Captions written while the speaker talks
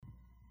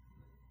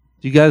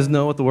Do you guys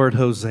know what the word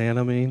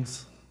Hosanna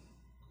means?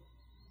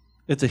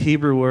 It's a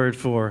Hebrew word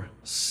for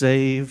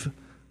save,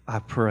 I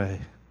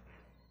pray.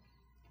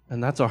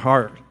 And that's our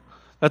heart.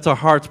 That's our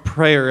heart's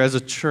prayer as a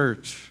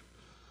church.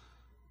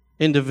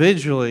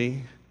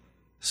 Individually,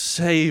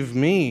 save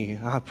me,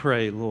 I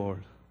pray,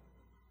 Lord.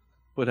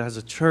 But as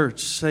a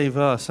church, save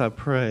us, I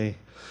pray.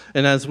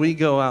 And as we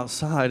go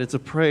outside, it's a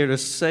prayer to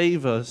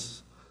save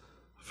us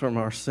from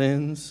our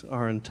sins,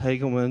 our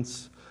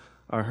entanglements,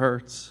 our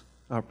hurts,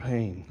 our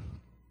pain.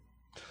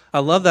 I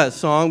love that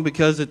song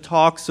because it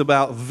talks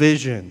about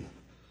vision.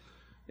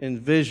 And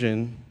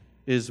vision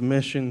is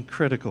mission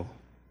critical.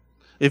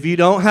 If you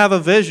don't have a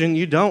vision,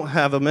 you don't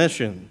have a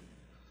mission.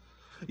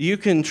 You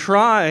can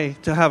try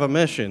to have a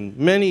mission.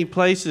 Many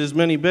places,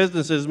 many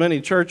businesses,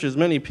 many churches,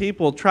 many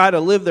people try to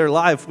live their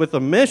life with a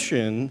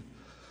mission,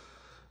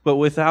 but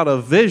without a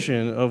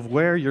vision of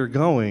where you're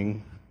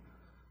going,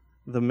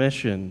 the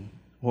mission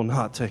will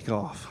not take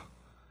off.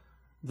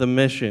 The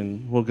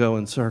mission will go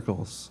in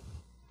circles.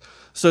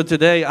 So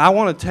today, I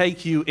want to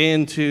take you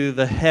into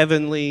the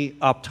Heavenly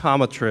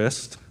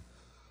Optometrist,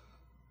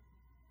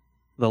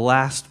 the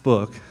last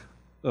book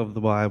of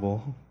the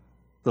Bible,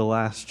 the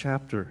last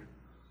chapter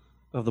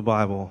of the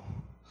Bible.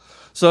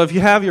 So if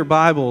you have your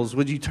Bibles,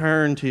 would you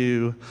turn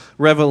to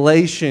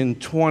Revelation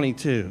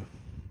 22?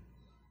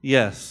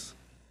 Yes,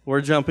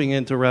 we're jumping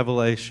into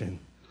Revelation.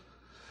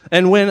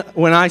 And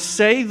when I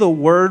say the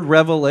word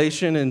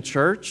revelation in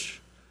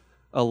church,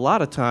 a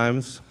lot of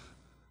times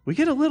we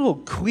get a little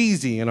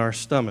queasy in our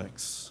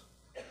stomachs.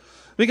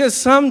 Because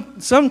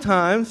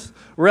sometimes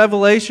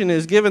Revelation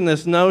is given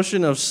this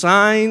notion of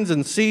signs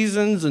and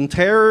seasons and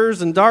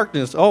terrors and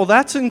darkness. Oh,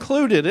 that's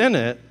included in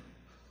it.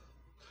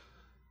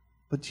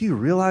 But do you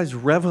realize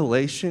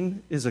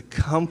Revelation is a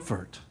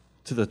comfort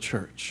to the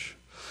church?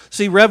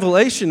 See,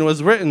 Revelation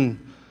was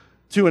written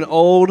to an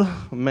old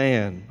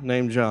man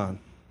named John.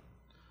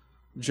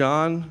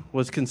 John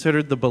was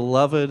considered the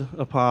beloved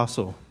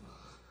apostle,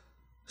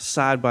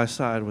 side by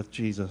side with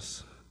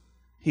Jesus.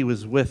 He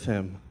was with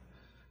him,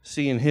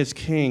 seeing his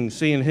king,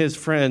 seeing his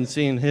friend,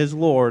 seeing his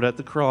Lord at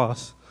the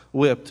cross,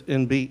 whipped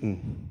and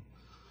beaten.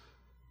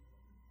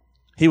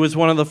 He was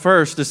one of the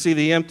first to see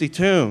the empty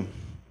tomb,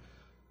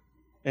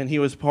 and he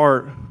was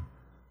part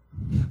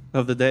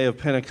of the day of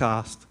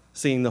Pentecost,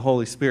 seeing the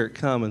Holy Spirit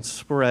come and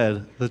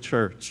spread the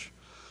church.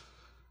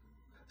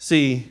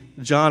 See,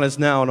 John is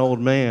now an old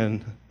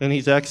man, and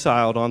he's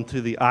exiled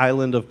onto the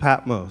island of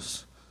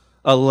Patmos,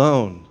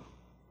 alone.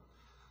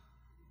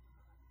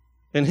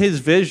 And his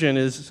vision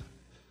is,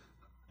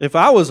 if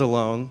I was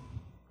alone,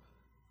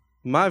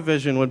 my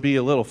vision would be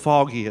a little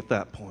foggy at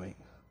that point.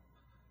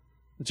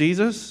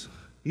 Jesus,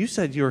 you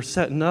said you were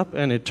setting up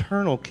an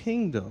eternal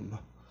kingdom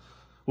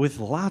with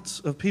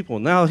lots of people.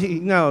 Now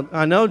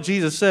I know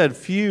Jesus said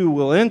few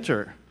will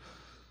enter,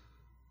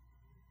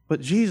 but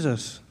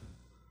Jesus,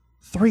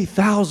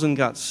 3,000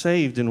 got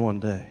saved in one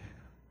day.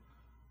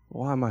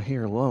 Why am I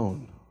here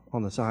alone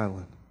on this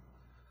island?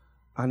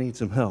 I need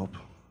some help.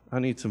 I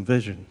need some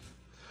vision.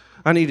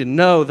 I need to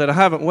know that I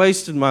haven't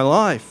wasted my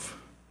life.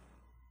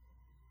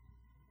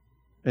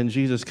 And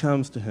Jesus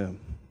comes to him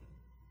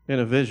in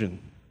a vision.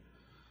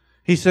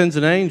 He sends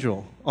an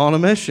angel on a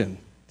mission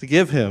to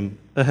give him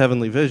a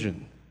heavenly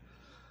vision.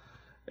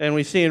 And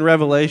we see in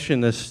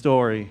Revelation this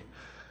story,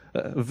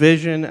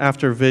 vision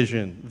after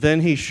vision.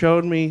 Then he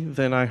showed me,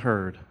 then I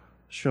heard.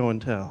 Show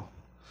and tell.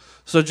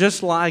 So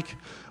just like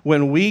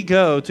when we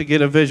go to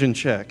get a vision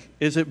check,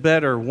 is it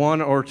better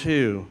 1 or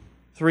 2,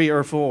 3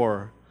 or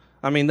 4?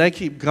 I mean, they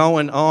keep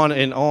going on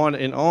and on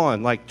and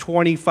on, like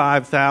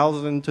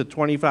 25,000 to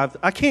 25.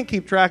 I can't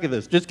keep track of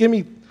this. Just give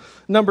me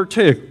number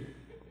 2.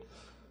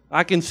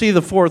 I can see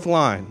the 4th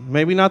line,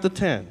 maybe not the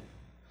 10.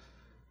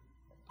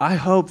 I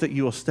hope that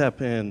you will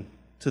step in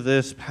to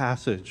this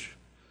passage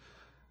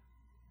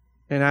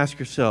and ask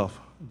yourself,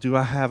 do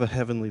I have a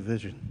heavenly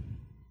vision?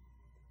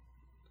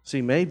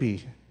 See,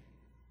 maybe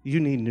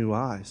you need new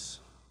eyes.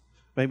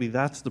 Maybe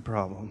that's the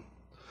problem.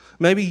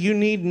 Maybe you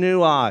need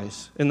new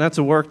eyes, and that's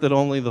a work that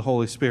only the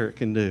Holy Spirit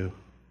can do.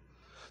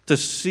 To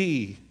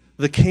see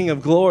the King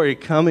of Glory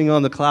coming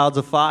on the clouds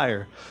of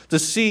fire. To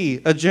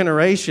see a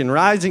generation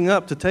rising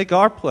up to take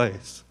our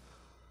place.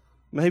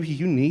 Maybe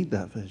you need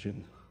that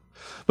vision.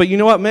 But you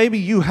know what? Maybe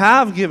you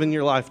have given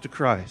your life to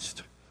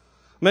Christ.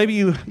 Maybe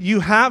you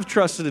have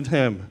trusted in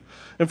Him.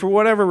 And for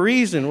whatever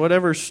reason,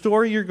 whatever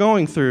story you're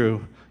going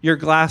through, your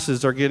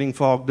glasses are getting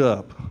fogged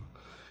up.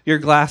 Your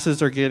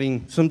glasses are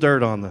getting some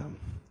dirt on them.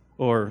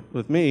 Or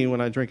with me, when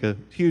I drink a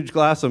huge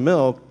glass of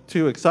milk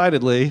too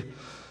excitedly,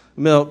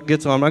 milk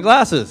gets on my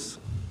glasses.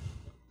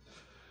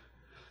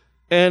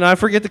 And I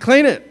forget to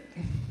clean it.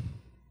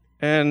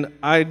 And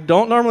I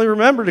don't normally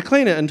remember to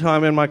clean it until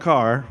I'm in my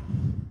car.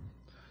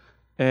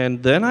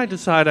 And then I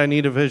decide I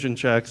need a vision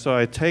check, so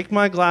I take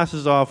my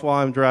glasses off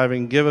while I'm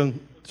driving, give them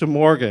to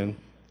Morgan,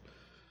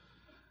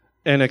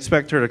 and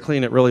expect her to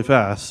clean it really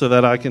fast so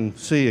that I can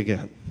see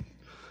again.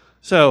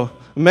 So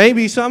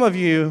maybe some of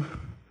you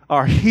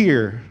are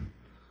here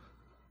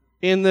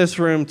in this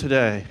room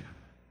today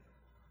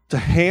to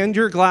hand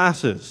your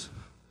glasses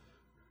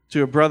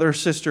to a brother or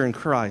sister in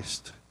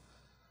Christ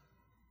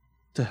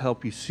to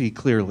help you see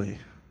clearly.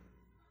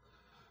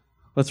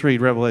 Let's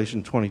read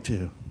Revelation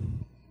 22.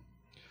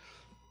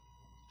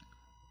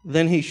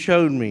 Then he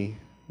showed me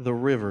the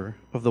river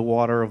of the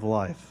water of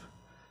life,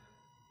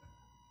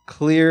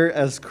 clear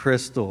as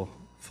crystal,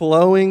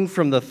 flowing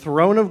from the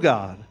throne of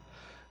God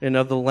and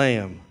of the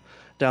Lamb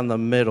down the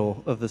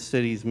middle of the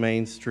city's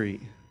main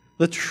street.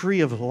 The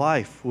tree of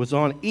life was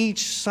on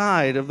each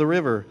side of the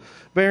river,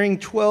 bearing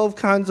 12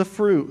 kinds of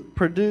fruit,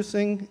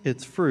 producing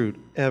its fruit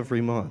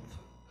every month.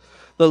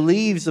 The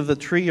leaves of the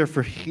tree are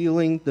for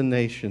healing the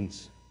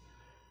nations,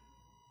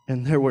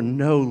 and there will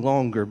no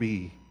longer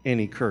be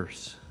any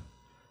curse.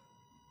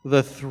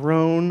 The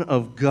throne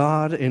of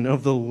God and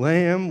of the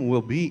Lamb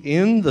will be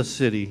in the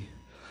city,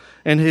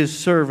 and his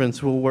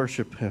servants will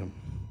worship him.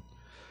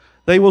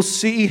 They will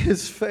see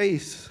his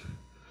face,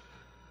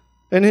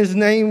 and his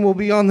name will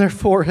be on their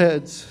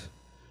foreheads.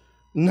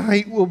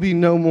 Night will be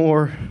no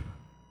more.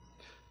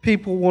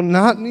 People will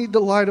not need the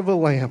light of a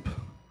lamp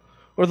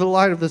or the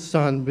light of the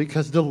sun,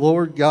 because the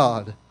Lord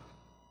God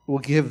will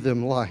give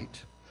them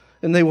light,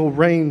 and they will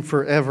reign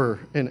forever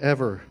and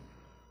ever.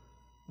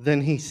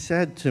 Then he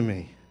said to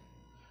me,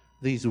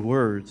 these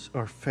words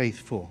are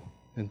faithful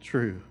and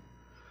true.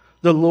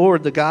 The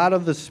Lord, the God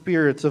of the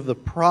spirits of the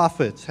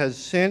prophets, has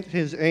sent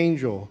his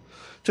angel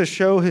to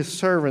show his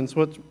servants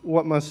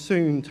what must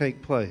soon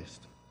take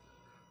place.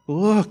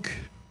 Look,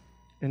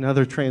 in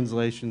other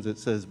translations it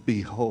says,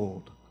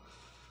 behold,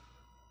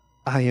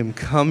 I am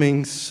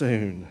coming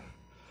soon.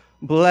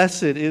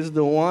 Blessed is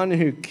the one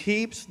who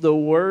keeps the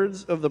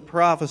words of the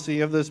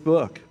prophecy of this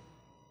book.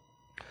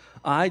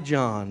 I,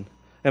 John,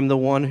 am the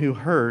one who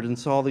heard and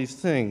saw these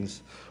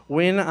things.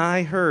 When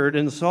I heard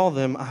and saw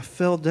them, I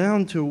fell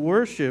down to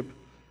worship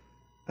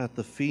at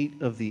the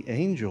feet of the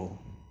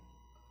angel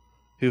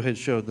who had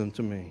showed them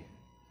to me.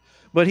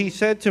 But he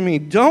said to me,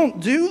 don't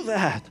do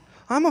that.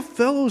 I'm a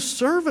fellow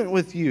servant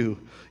with you,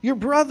 your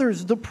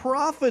brothers, the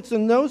prophets,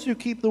 and those who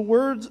keep the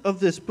words of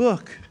this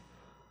book.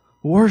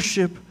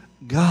 Worship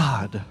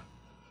God.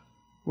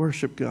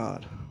 Worship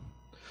God.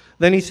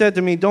 Then he said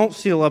to me, don't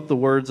seal up the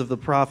words of the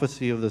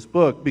prophecy of this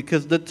book,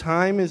 because the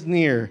time is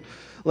near.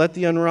 Let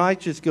the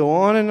unrighteous go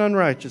on in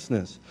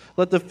unrighteousness.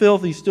 Let the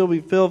filthy still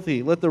be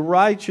filthy. Let the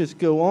righteous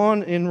go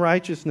on in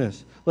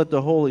righteousness. Let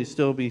the holy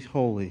still be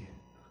holy.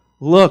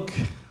 Look,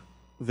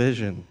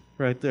 vision,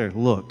 right there,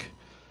 look.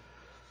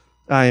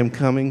 I am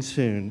coming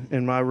soon,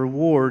 and my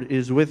reward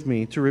is with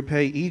me to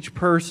repay each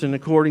person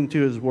according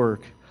to his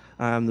work.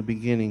 I am the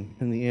beginning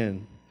and the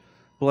end.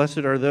 Blessed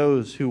are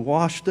those who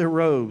wash their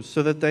robes,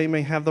 so that they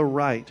may have the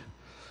right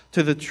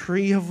to the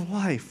tree of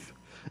life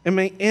and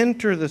may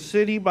enter the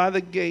city by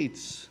the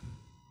gates.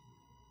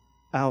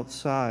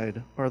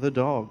 Outside are the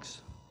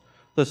dogs,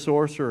 the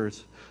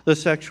sorcerers, the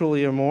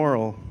sexually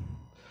immoral,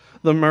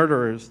 the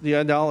murderers, the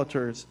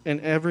idolaters, and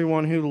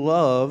everyone who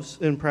loves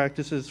and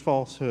practices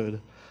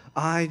falsehood.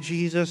 I,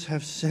 Jesus,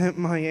 have sent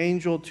my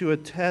angel to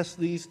attest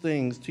these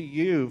things to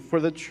you for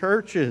the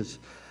churches.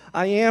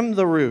 I am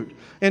the root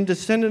and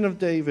descendant of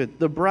David,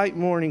 the bright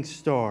morning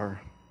star.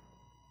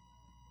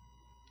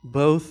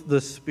 Both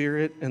the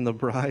Spirit and the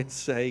bride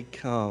say,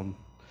 come.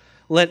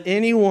 Let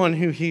anyone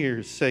who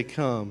hears say,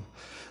 come.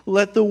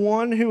 Let the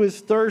one who is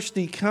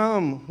thirsty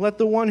come. Let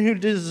the one who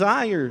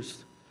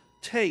desires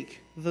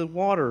take the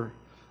water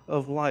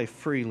of life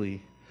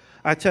freely.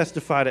 I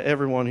testify to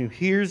everyone who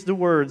hears the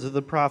words of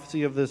the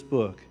prophecy of this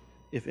book.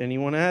 If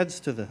anyone adds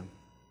to them,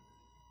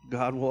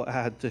 God will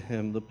add to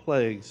him the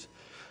plagues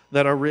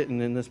that are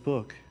written in this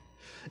book.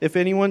 If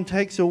anyone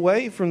takes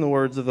away from the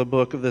words of the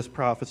book of this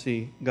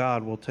prophecy,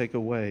 God will take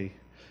away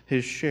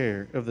his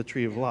share of the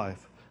tree of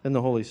life and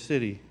the holy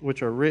city,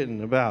 which are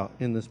written about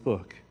in this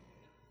book.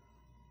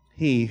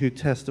 He who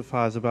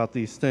testifies about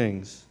these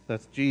things,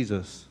 that's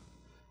Jesus,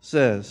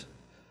 says,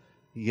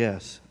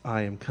 yes,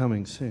 I am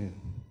coming soon.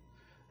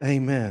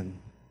 Amen.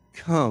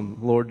 Come,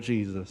 Lord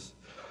Jesus.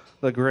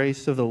 The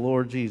grace of the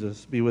Lord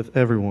Jesus be with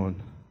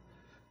everyone.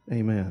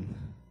 Amen.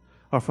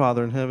 Our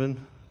Father in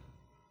heaven,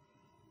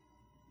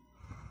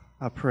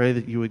 I pray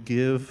that you would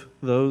give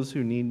those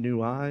who need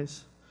new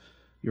eyes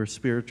your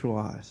spiritual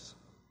eyes.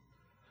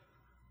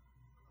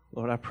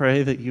 Lord, I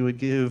pray that you would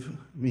give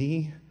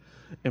me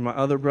and my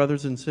other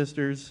brothers and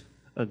sisters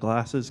a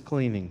glasses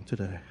cleaning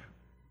today.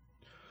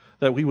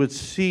 That we would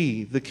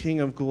see the King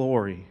of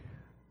glory.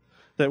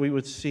 That we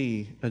would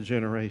see a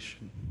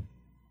generation.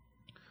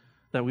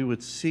 That we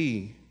would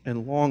see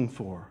and long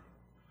for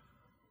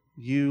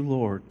you,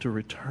 Lord, to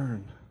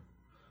return.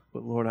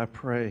 But Lord, I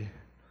pray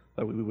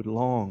that we would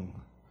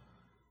long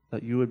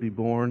that you would be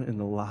born in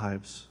the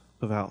lives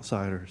of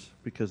outsiders,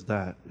 because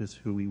that is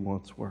who we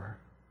once were.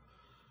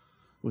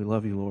 We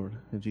love you, Lord,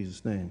 in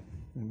Jesus' name.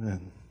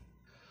 Amen.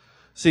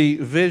 See,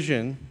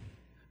 vision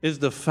is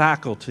the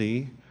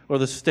faculty or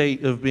the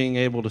state of being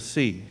able to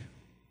see.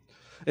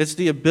 It's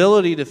the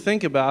ability to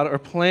think about or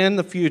plan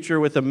the future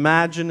with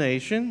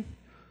imagination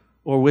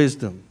or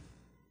wisdom.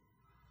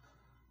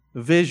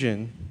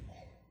 Vision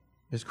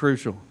is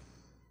crucial.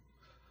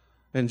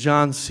 And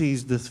John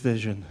sees this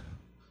vision.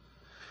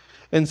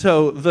 And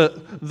so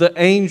the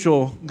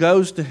angel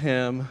goes to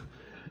him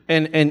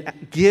and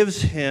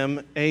gives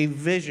him a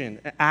vision,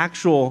 an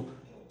actual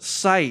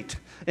sight.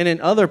 And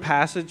in other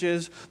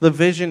passages, the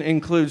vision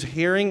includes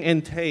hearing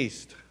and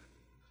taste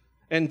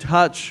and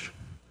touch.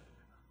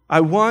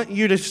 I want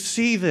you to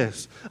see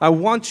this. I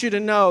want you to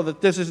know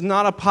that this is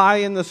not a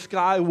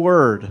pie-in-the-sky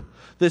word.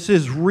 This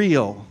is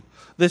real.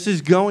 This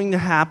is going to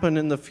happen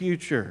in the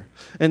future.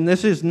 And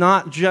this is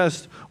not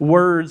just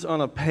words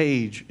on a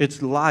page.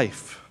 It's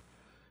life.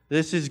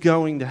 This is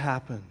going to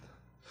happen.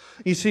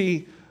 You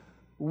see,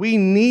 we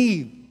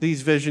need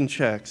these vision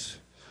checks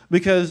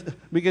because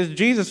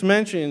Jesus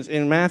mentions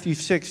in Matthew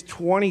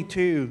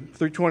 6:22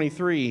 through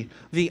 23,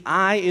 the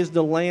eye is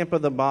the lamp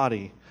of the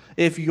body.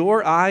 If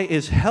your eye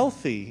is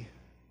healthy,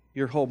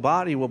 your whole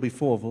body will be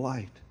full of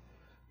light.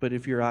 But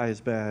if your eye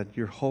is bad,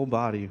 your whole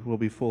body will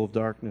be full of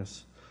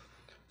darkness.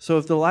 So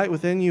if the light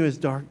within you is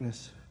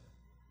darkness,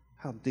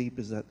 how deep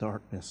is that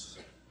darkness?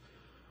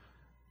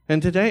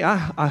 And today,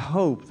 I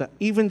hope that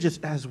even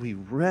just as we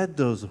read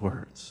those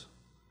words,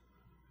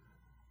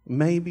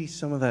 maybe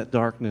some of that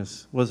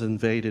darkness was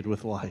invaded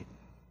with light.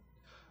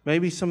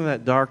 Maybe some of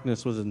that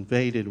darkness was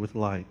invaded with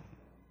light.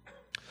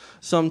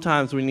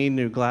 Sometimes we need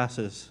new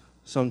glasses.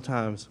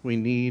 Sometimes we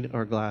need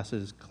our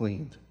glasses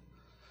cleaned.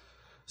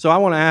 So I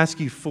want to ask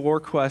you 4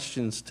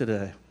 questions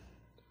today.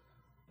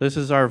 This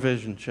is our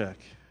vision check.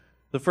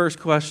 The first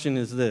question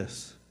is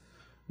this: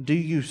 do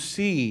you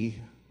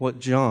see what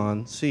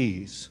John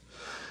sees?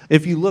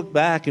 If you look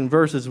back in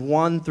verses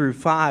 1 through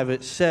 5,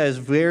 it says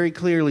very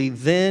clearly,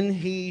 then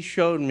he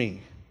showed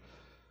me.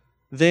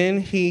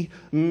 Then he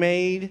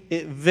made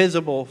it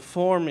visible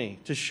for me.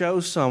 To show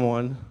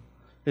someone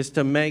is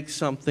to make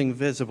something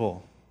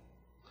visible.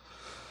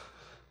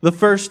 The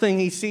first thing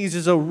he sees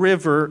is a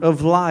river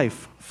of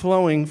life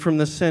flowing from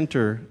the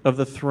center of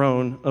the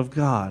throne of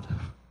God.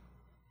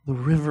 The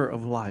river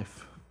of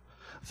life.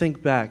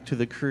 Think back to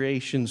the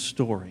creation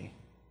story.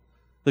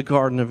 The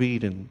Garden of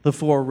Eden, the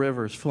 4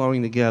 rivers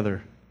flowing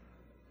together.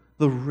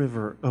 The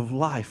river of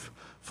life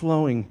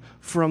flowing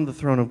from the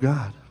throne of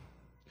God.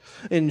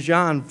 In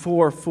John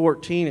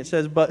 4:14, it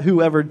says, but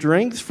whoever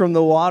drinks from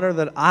the water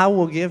that I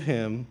will give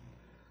him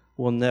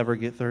will never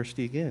get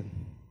thirsty again.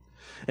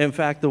 In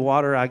fact, the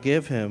water I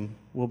give him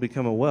will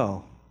become a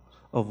well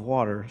of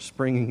water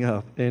springing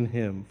up in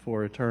him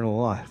for eternal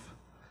life.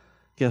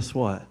 Guess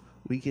what?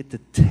 We get to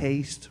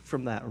taste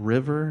from that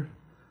river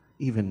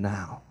even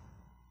now.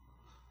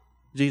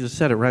 Jesus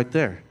said it right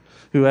there.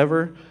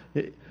 The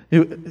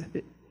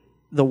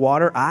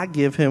water I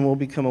give him will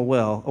become a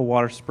well, a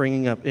water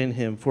springing up in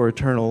him for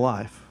eternal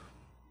life.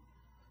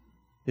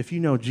 If you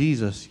know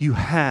Jesus, you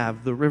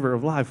have the river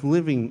of life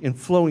living and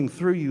flowing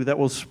through you that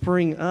will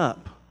spring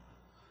up.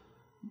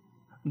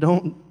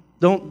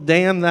 Don't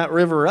dam that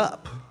river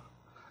up.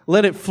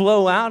 Let it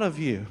flow out of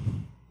you.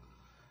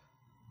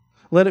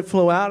 Let it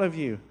flow out of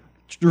you.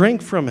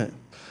 Drink from it.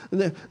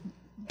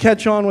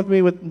 Catch on with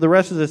me with the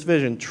rest of this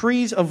vision.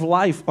 Trees of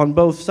life on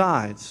both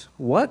sides.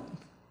 What?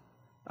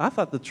 I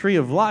thought the tree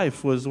of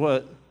life was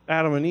what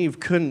Adam and Eve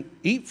couldn't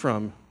eat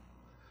from.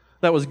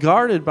 That was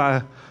guarded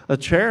by a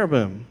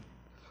cherubim.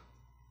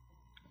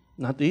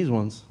 Not these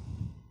ones.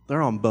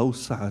 They're on both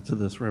sides of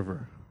this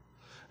river.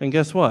 And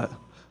guess what?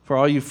 For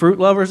all you fruit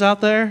lovers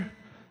out there,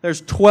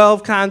 there's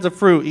 12 kinds of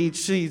fruit each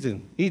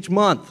season, each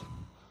month.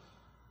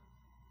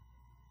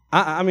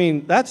 I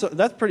mean, that's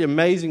pretty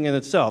amazing in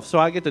itself. So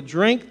I get to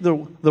drink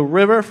the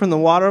river from the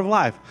water of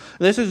life.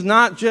 This is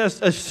not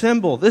just a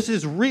symbol. This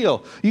is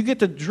real. You get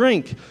to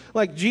drink.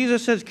 Like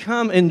Jesus says,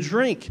 come and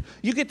drink.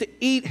 You get to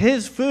eat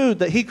his food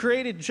that he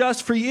created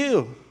just for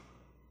you.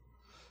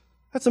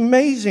 That's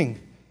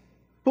amazing.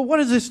 But what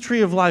does this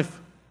tree of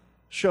life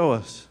show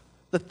us?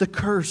 That the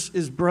curse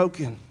is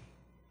broken.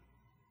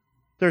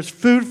 There's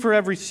food for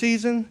every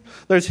season.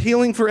 There's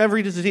healing for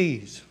every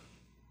disease.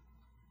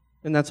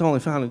 And that's only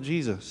found in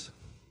Jesus.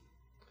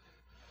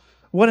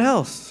 What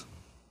else?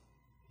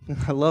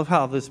 I love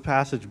how this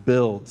passage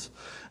builds.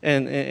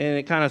 And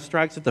it kind of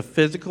strikes at the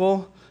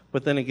physical,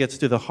 but then it gets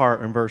to the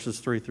heart in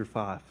verses 3 through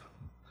 5.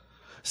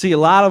 See, a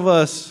lot of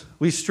us,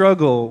 we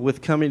struggle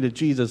with coming to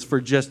Jesus for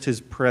just his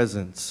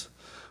presence.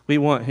 We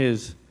want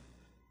his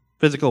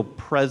physical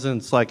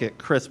presence like at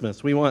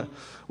Christmas. We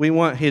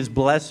want his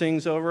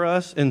blessings over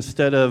us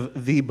instead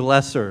of the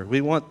blesser. We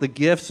want the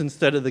gifts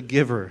instead of the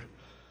giver.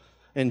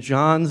 And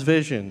John's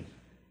vision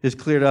is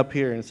cleared up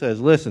here and says,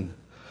 listen,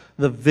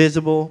 the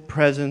visible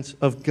presence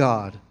of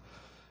God,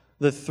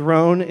 the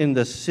throne in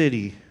the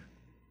city,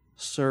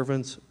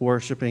 servants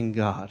worshiping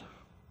God.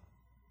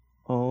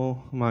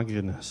 Oh my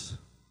goodness.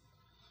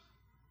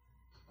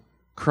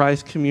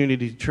 Christ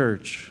Community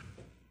Church,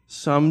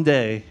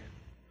 someday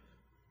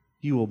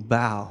you will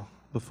bow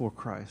before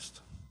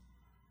Christ.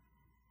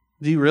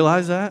 Do you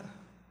realize that?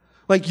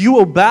 Like you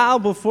will bow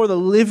before the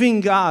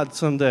living God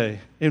someday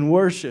in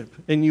worship,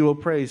 and you will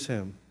praise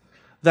him.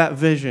 That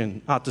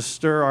vision ought to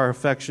stir our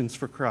affections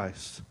for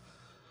Christ.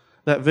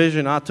 That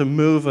vision ought to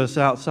move us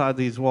outside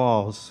these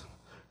walls,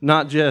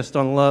 not just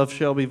on Love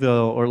Shelbyville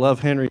or Love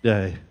Henry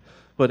Day,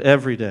 but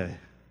every day.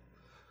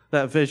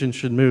 that vision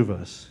should move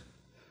us.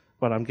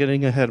 But I'm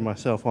getting ahead of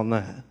myself on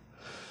that.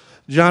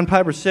 John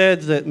Piper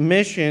says that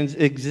missions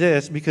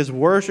exist because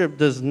worship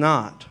does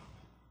not.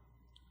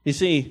 You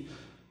see,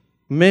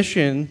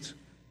 missions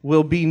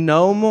will be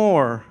no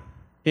more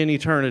in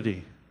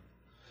eternity.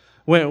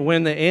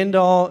 When the end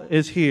all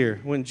is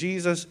here, when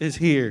Jesus is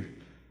here,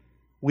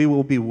 we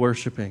will be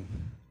worshiping.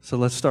 So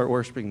let's start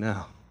worshiping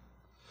now.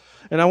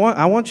 And I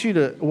want you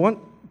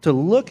to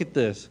look at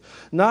this.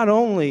 Not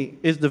only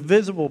is the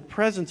visible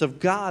presence of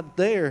God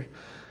there,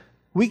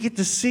 we get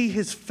to see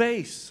his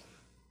face,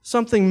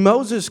 something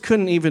Moses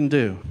couldn't even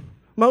do.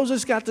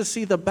 Moses got to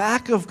see the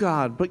back of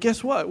God, but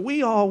guess what?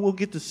 We all will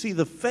get to see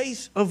the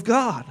face of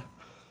God.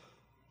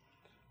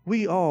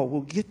 We all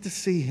will get to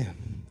see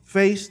him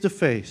face to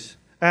face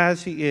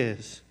as he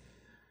is.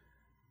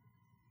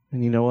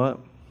 And you know what?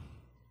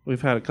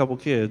 We've had a couple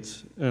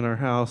kids in our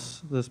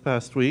house this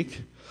past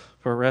week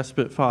for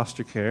respite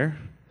foster care,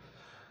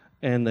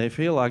 and they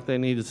feel like they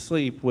need to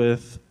sleep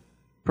with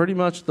pretty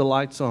much the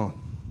lights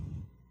on.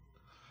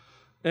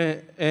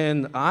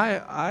 And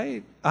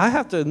I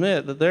have to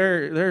admit that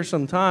there are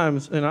some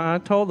times, and I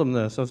told them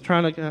this, I was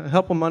trying to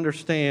help them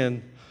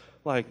understand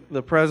like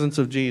the presence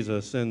of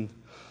Jesus, and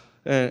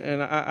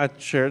I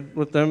shared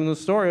with them the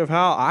story of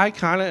how I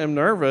kind of am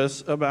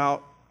nervous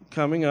about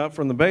coming up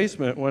from the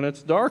basement when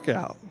it's dark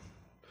out.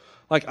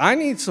 Like, I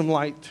need some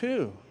light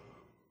too.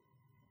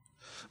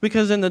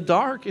 Because in the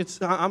dark,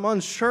 I'm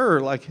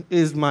unsure, like,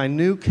 is my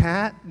new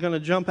cat going to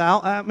jump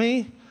out at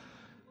me?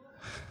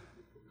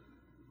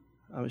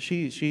 I mean,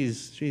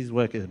 she's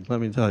wicked, let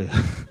me tell you.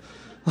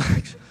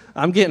 Like,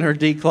 I'm getting her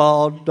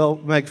declawed,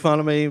 don't make fun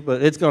of me,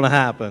 but it's going to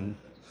happen.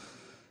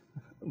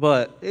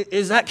 But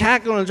is that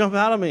cat going to jump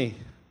out of me?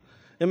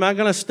 Am I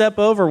going to step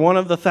over one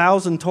of the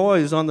 1,000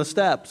 toys on the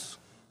steps?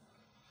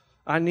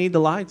 I need the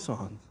lights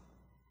on.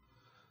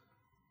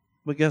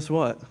 But guess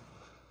what?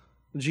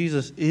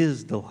 Jesus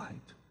is the light.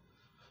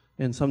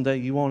 And someday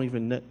you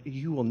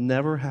will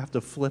never have to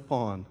flip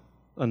on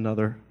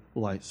another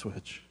light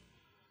switch.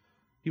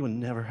 You will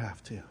never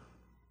have to.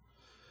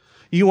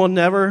 You will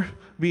never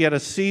be at a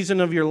season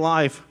of your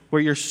life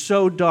where you're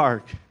so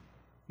dark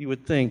you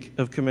would think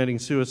of committing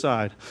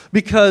suicide.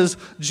 Because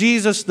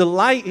Jesus, the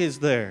light, is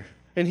there.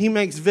 And he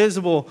makes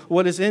visible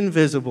what is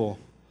invisible.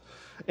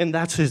 And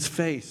that's his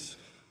face.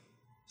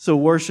 So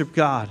worship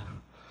God.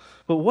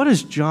 But what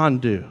does John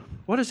do?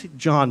 What does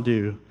John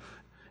do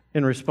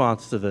in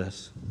response to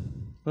this?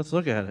 Let's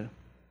look at it.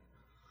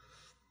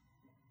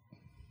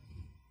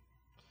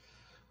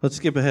 Let's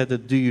skip ahead to,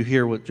 do you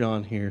hear what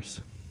John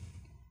hears?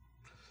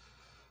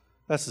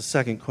 That's the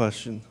second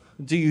question.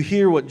 Do you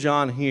hear what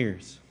John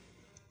hears?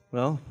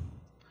 Well,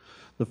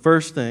 the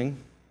first thing,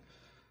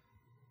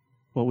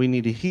 what we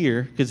need to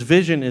hear, because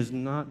vision is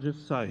not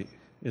just sight.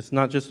 It's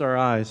not just our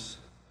eyes.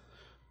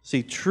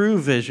 See, true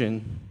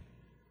vision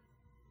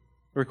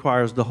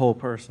requires the whole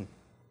person.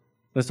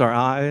 It's our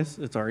eyes,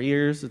 it's our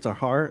ears, it's our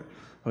heart.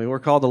 I mean, we're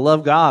called to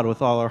love God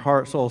with all our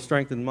heart, soul,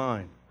 strength, and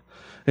mind.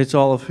 It's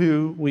all of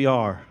who we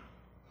are.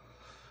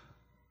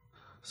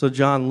 So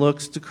John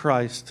looks to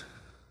Christ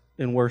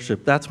in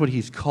worship. That's what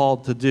he's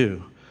called to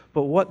do.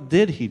 But what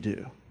did he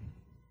do?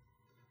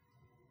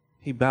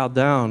 He bowed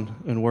down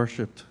and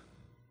worshiped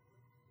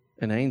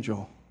an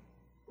angel.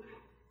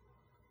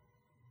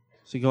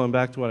 See, going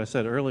back to what I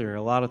said earlier,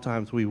 a lot of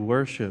times we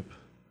worship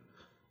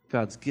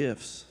God's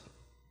gifts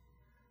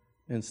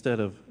instead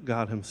of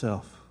God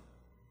himself.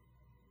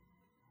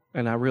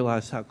 And I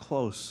realized how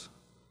close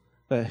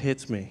that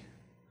hits me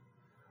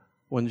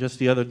when just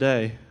the other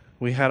day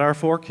we had our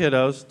 4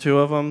 kiddos, 2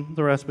 of them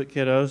the respite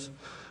kiddos.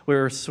 We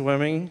were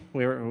swimming.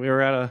 We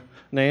were at a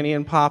Nanny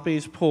and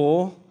Poppy's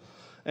pool,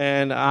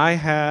 and I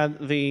had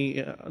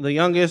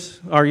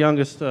our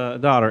youngest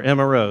daughter,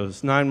 Emma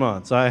Rose, 9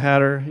 months. I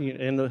had her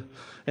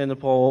in the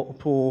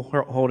pool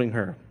holding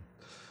her.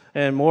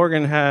 And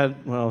Morgan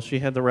she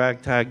had the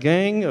ragtag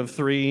gang of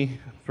 3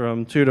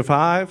 from 2 to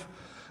 5.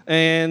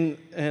 And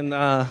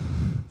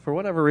for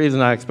whatever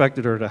reason, I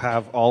expected her to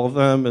have all of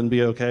them and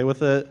be okay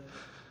with it.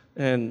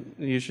 And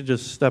you should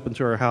just step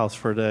into her house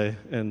for a day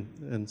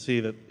and see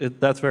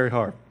that's very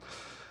hard.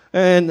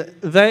 And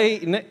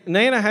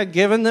Nana had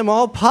given them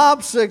all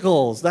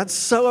popsicles. That's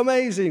so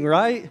amazing,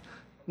 right?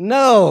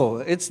 No,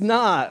 it's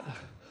not.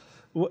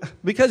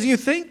 Because you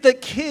think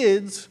that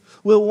kids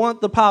will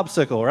want the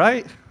popsicle,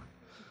 right?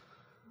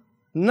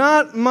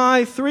 Not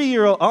my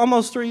 3-year-old,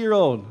 almost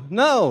 3-year-old.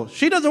 No,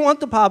 she doesn't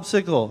want the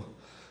popsicle.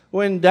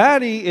 When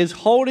Daddy is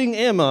holding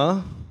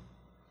Emma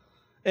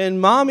and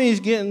Mommy's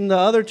getting the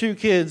other 2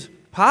 kids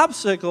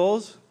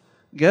popsicles,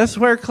 guess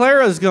where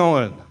Clara's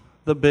going?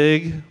 The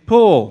big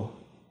pool.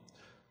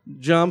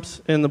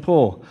 Jumps in the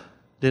pool.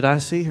 Did I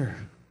see her?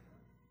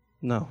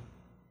 No.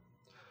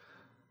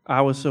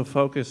 I was so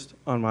focused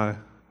on my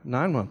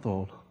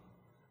 9-month-old,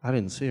 I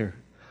didn't see her.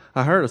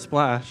 I heard a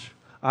splash.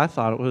 I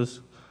thought it was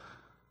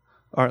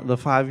the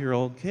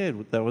 5-year-old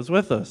kid that was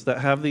with us that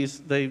have these,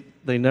 they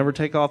never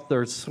take off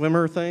their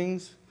swimmer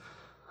things.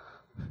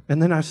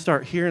 And then I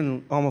start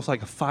hearing almost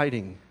like a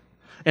fighting.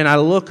 And I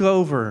look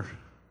over,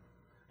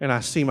 and I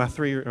see my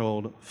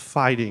 3-year-old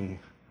fighting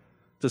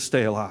to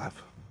stay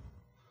alive,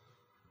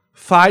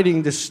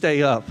 fighting to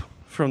stay up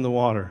from the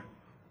water.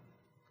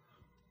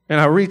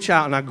 And I reach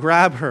out and I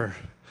grab her,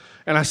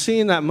 and I see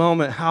in that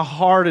moment how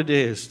hard it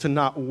is to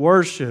not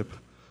worship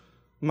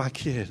my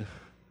kid.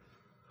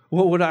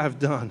 What would I have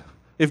done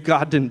if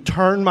God didn't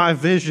turn my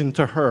vision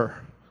to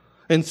her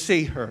and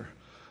see her?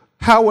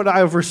 How would I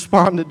have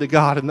responded to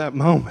God in that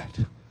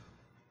moment?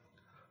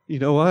 You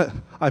know what?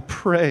 I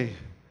pray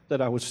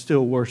that I would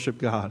still worship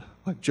God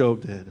like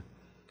Job did.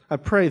 I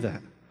pray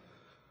that.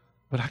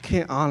 But I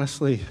can't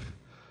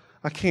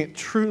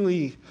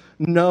truly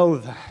know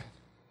that.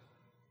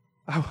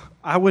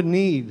 I would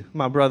need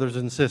my brothers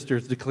and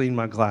sisters to clean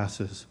my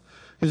glasses.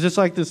 It's just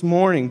like this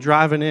morning,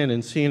 driving in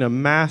and seeing a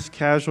mass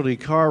casualty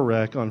car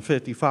wreck on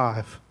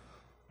 55.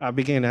 I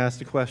began to ask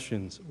the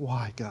questions,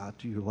 why, God,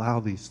 do you allow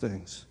these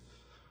things?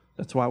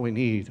 That's why we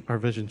need our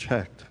vision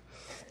checked.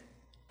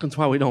 That's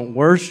why we don't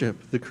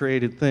worship the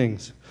created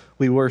things.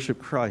 We worship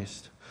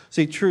Christ.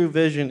 See, true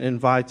vision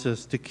invites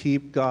us to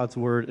keep God's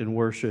word in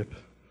worship.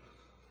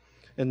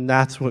 And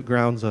that's what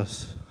grounds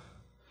us.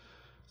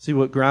 See,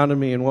 what grounded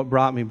me and what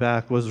brought me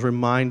back was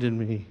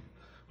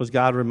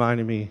God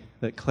reminding me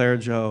that Claire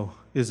Joe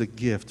is a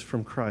gift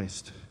from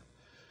Christ.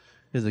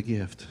 Is a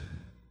gift.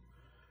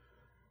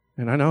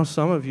 And I know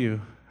some of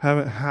you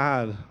haven't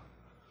had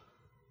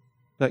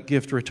that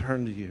gift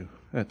returned to you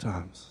at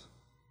times.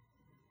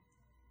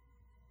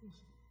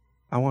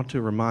 I want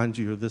to remind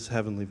you of this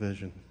heavenly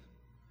vision.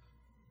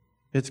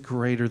 It's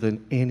greater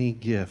than any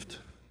gift,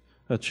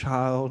 a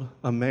child,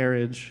 a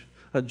marriage,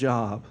 a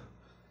job.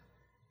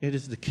 It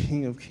is the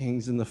King of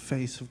Kings in the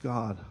face of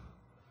God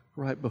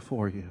right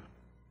before you.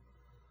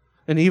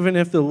 And even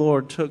if the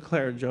Lord took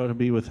Claire Joe to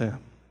be with him,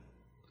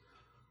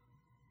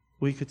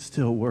 we could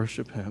still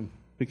worship him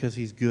because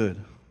he's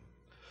good.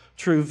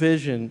 True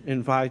vision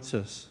invites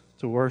us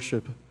to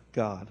worship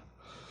God,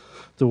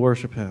 to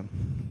worship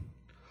him.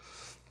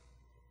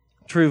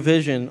 True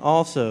vision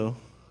also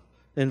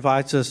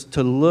invites us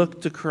to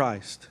look to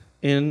Christ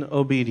in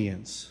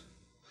obedience.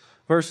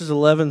 Verses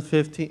 11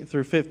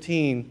 through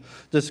 15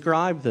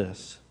 describe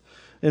this.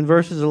 In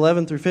verses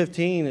 11 through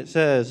 15, it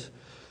says,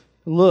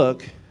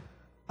 "Look,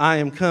 I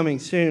am coming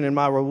soon, and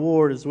my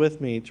reward is with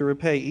me to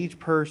repay each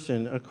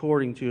person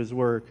according to his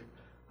work.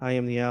 I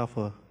am the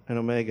Alpha and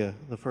Omega,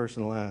 the first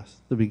and last,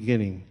 the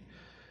beginning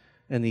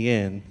and the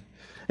end."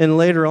 And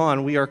later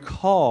on, we are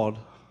called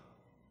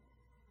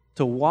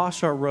to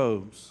wash our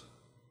robes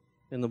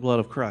in the blood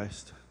of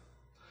Christ.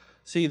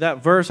 See,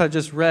 that verse I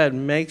just read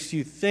makes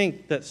you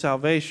think that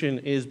salvation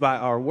is by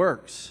our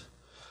works.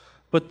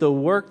 But the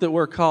work that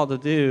we're called to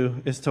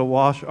do is to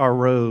wash our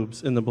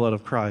robes in the blood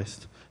of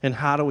Christ. And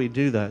how do we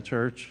do that,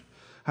 church?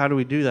 How do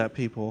we do that,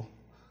 people?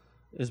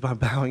 Is by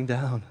bowing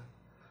down.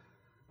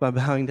 By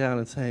bowing down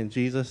and saying,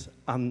 Jesus,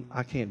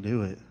 I can't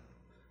do it.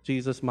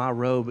 Jesus, my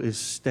robe is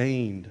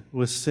stained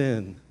with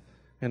sin,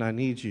 and I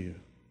need you.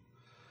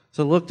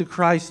 So look to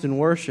Christ in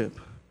worship.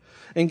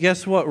 And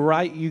guess what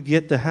right you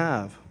get to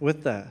have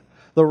with that?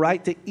 The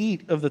right to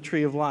eat of the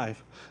tree of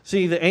life.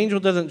 See, the angel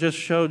doesn't just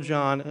show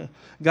John,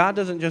 God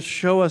doesn't just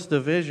show us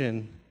the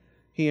vision,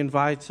 he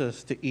invites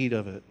us to eat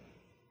of it.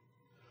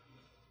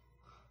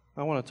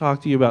 I want to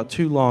talk to you about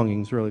 2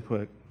 longings really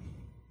quick.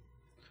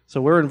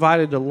 So we're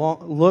invited to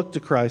look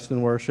to Christ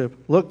in worship,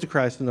 look to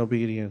Christ in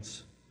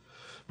obedience.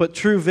 But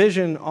true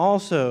vision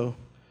also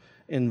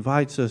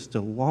invites us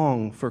to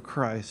long for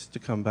Christ to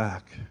come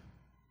back.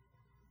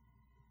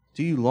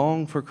 Do you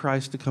long for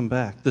Christ to come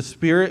back? The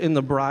Spirit and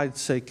the bride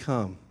say,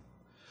 come.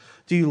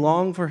 Do you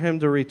long for him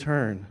to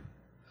return?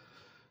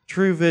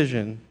 True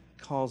vision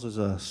causes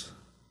us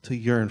to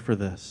yearn for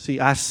this.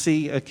 See, I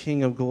see a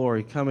King of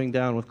glory coming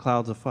down with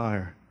clouds of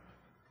fire.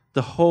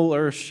 The whole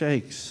earth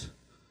shakes.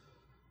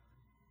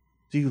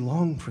 Do you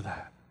long for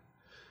that?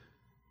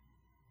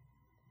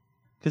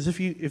 Because if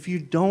you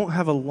don't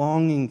have a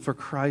longing for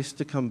Christ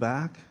to come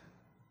back,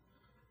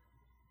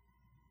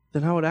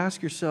 then I would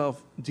ask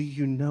yourself, do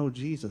you know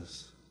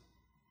Jesus?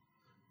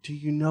 Do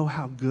you know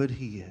how good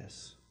he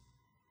is?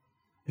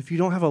 If you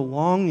don't have a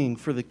longing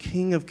for the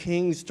King of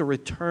Kings to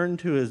return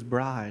to his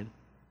bride,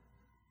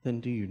 then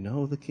do you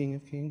know the King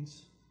of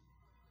Kings?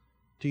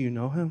 Do you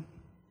know him?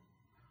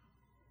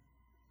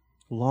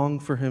 Long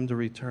for him to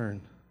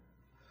return,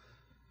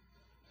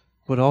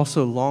 but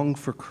also long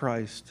for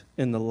Christ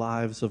in the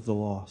lives of the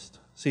lost.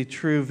 See,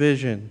 true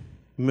vision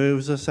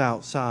moves us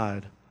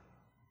outside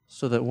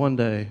so that one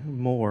day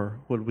more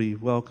would be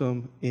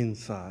welcome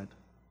inside.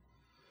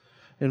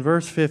 In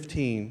verse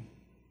 15,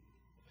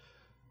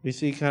 we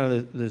see kind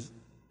of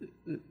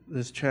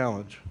this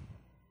challenge.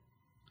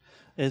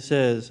 It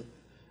says,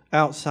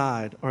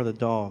 outside are the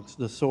dogs,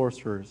 the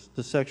sorcerers,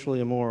 the sexually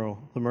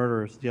immoral, the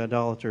murderers, the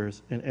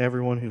idolaters, and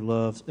everyone who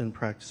loves and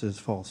practices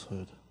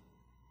falsehood.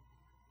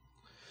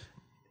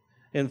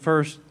 In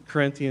 1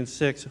 Corinthians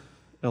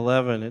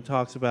 6:11, it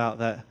talks about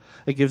that.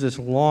 It gives this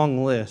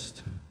long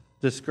list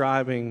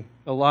describing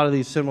a lot of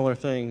these similar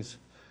things.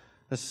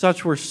 As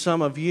such were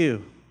some of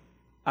you.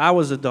 I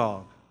was a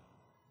dog.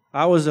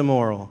 I was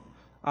immoral.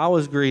 I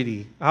was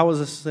greedy. I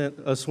was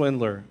a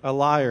swindler, a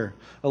liar,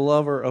 a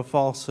lover of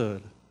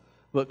falsehood.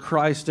 But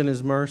Christ in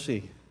his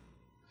mercy.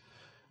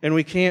 And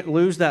we can't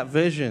lose that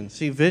vision.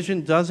 See,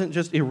 vision doesn't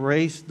just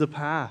erase the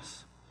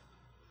past.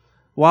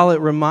 While it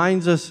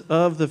reminds us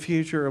of the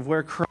future, of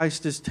where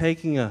Christ is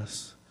taking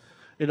us,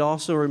 it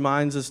also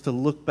reminds us to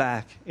look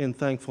back in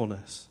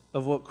thankfulness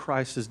of what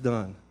Christ has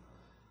done.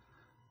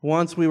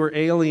 Once we were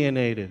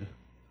alienated,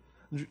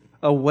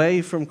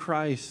 away from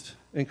Christ,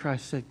 and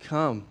Christ said,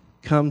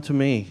 come to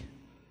me.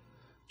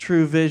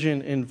 True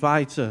vision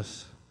invites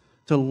us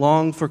to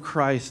long for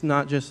Christ,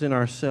 not just in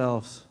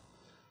ourselves,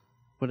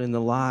 but in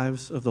the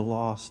lives of the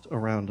lost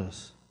around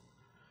us.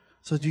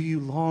 So do you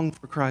long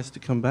for Christ to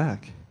come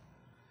back?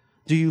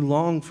 Do you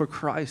long for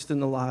Christ in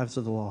the lives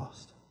of the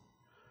lost?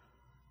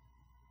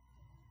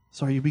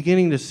 So are you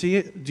beginning to see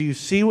it? Do you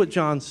see what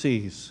John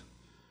sees?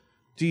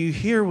 Do you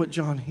hear what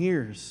John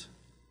hears?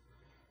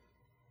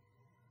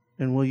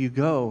 And will you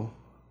go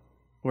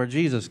where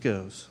Jesus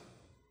goes?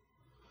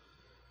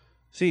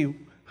 See,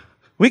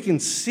 we can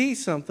see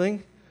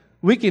something,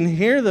 we can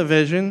hear the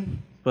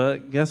vision,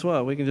 but guess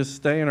what? We can just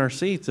stay in our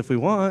seats if we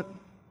want.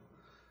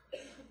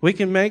 We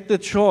can make the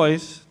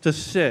choice to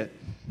sit.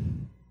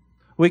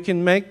 We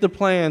can make the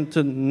plan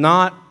to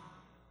not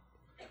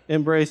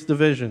embrace the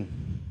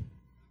vision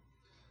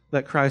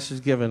that Christ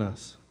has given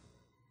us.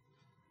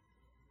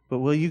 But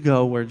will you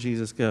go where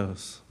Jesus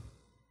goes?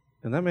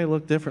 And that may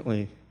look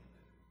differently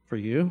for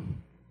you,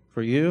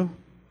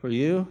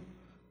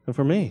 and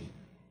for me.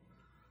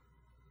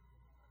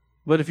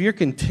 But if you're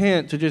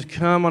content to just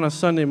come on a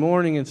Sunday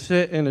morning and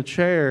sit in a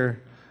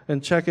chair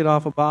and check it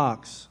off a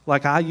box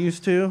like I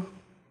used to,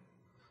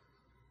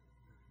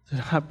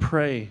 then I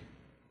pray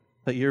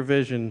that your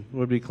vision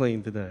would be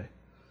clean today.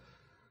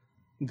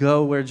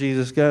 Go where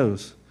Jesus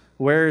goes.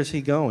 Where is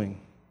he going?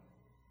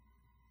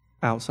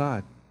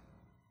 Outside.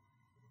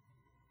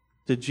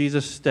 Did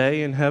Jesus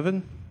stay in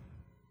heaven?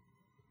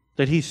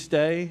 Did he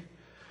stay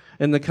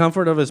in the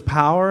comfort of his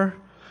power,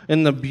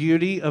 in the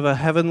beauty of a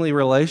heavenly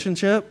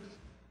relationship?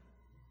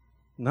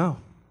 No.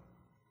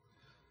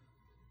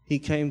 He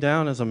came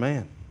down as a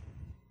man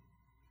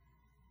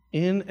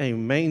in a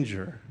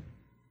manger,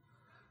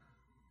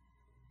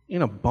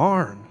 in a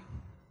barn,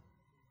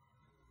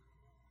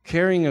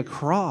 carrying a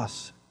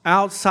cross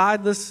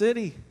outside the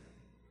city.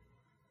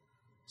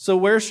 So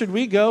where should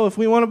we go if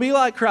we want to be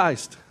like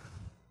Christ?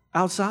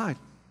 Outside.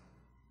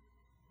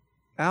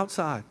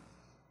 Outside.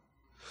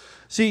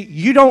 See,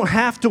 you don't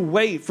have to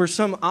wait for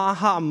some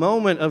aha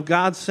moment of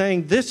God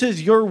saying, this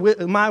is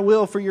my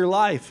will for your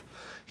life.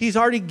 He's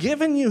already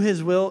given you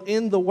his will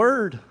in the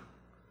Word.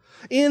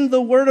 In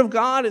the Word of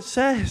God, it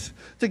says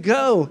to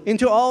go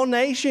into all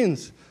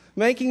nations,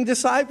 making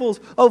disciples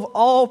of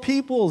all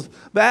peoples,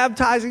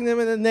 baptizing them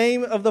in the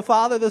name of the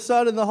Father, the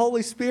Son, and the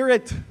Holy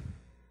Spirit,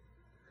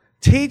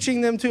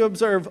 teaching them to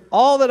observe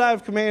all that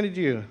I've commanded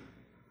you.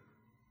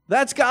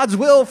 That's God's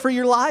will for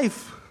your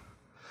life.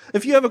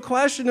 If you have a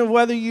question of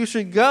whether you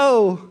should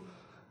go,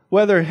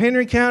 whether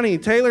Henry County,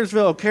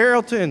 Taylorsville,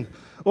 Carrollton,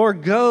 or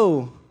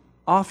go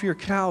off your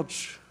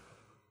couch,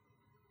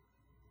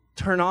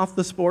 turn off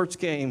the sports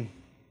game,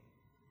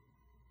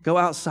 go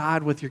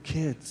outside with your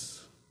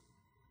kids,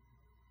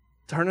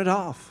 turn it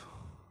off.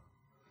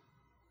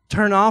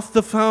 Turn off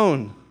the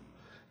phone.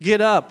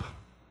 Get up.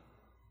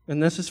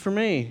 And this is for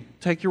me.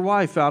 Take your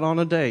wife out on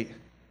a date.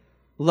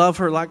 Love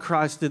her like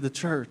Christ did the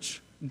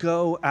church.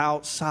 Go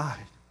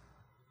outside.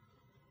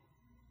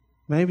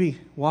 Maybe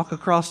walk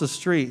across the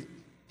street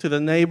to the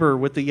neighbor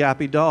with the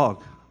yappy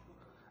dog.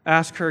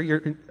 Ask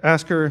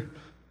her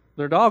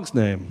their dog's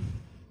name.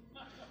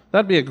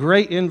 That'd be a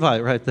great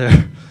invite right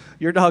there.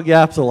 Your dog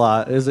yaps a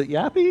lot. Is it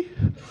Yappy?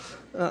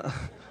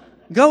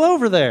 Go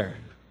over there.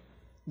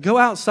 Go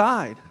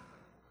outside.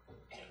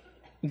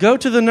 Go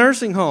to the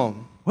nursing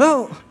home.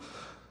 Well,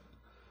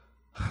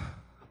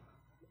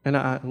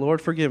 and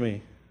Lord forgive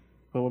me,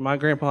 but when my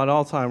grandpa had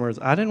Alzheimer's,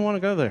 I didn't want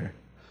to go there.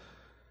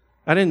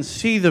 I didn't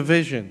see the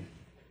vision.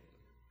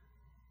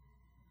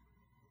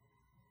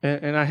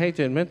 And I hate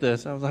to admit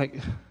this, I was like,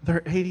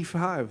 they're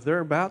 85. They're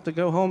about to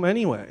go home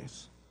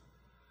anyways.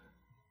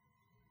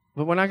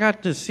 But when I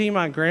got to see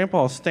my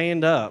grandpa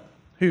stand up,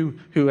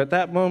 who at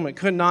that moment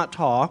could not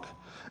talk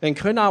and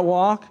could not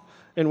walk,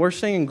 and we're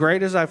singing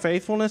Great is Thy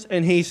Faithfulness,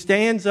 and he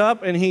stands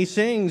up and he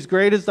sings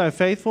Great is Thy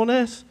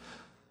Faithfulness,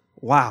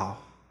 wow.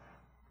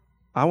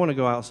 I want to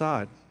go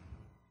outside.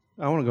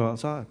 I want to go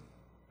outside.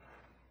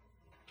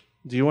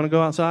 Do you want to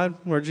go outside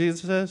where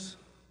Jesus is?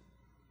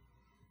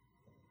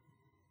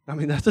 I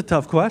mean, that's a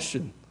tough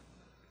question.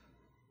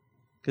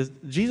 Because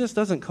Jesus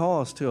doesn't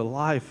call us to a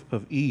life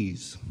of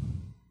ease.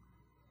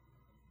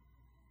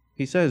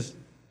 He says,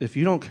 if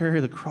you don't carry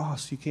the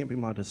cross, you can't be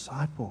my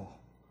disciple.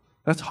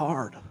 That's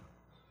hard.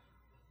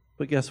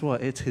 But guess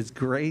what? It's his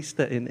grace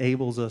that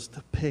enables us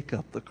to pick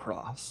up the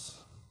cross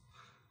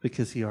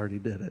because he already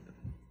did it.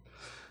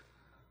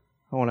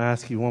 I want to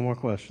ask you one more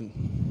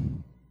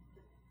question.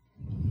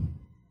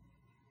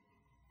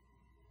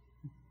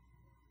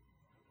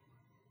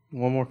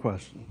 One more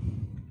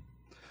question.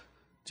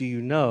 Do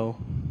you know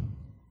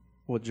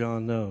what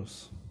John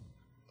knows?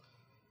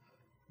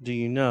 Do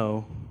you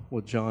know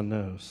what John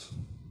knows?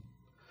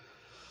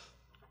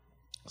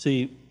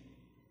 See,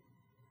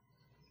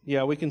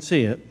 yeah, we can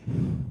see it.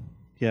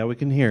 Yeah, we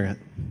can hear it.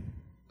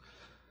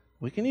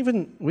 We can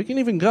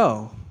even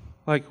go.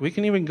 Like, we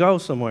can even go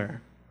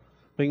somewhere.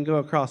 We can go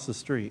across the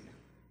street.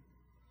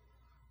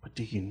 But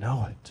do you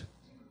know it?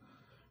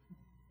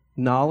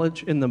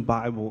 Knowledge in the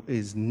Bible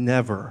is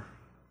never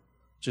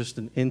just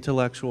an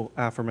intellectual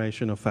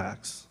affirmation of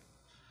facts.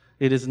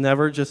 It is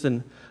never just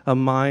a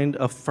mind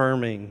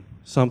affirming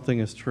something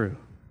is true.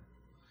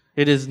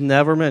 It is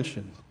never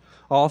mentioned.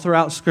 All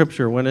throughout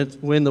Scripture,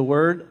 when the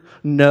word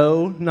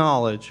know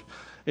knowledge,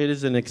 it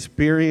is an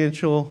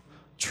experiential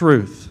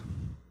truth.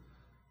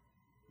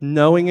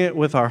 Knowing it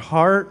with our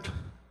heart,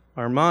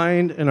 our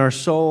mind, and our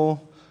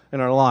soul,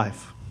 and our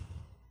life.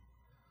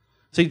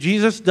 See,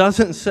 Jesus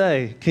doesn't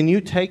say, can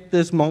you take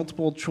this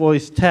multiple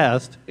choice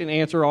test and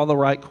answer all the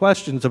right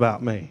questions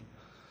about me?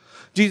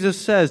 Jesus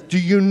says, do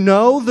you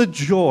know the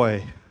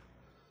joy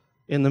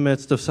in the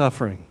midst of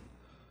suffering?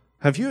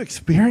 Have you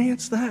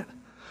experienced that?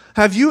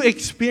 Have you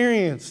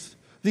experienced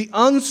the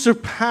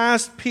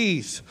unsurpassed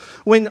peace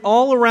when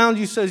all around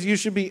you says you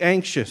should be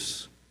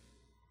anxious?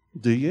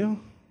 Do you?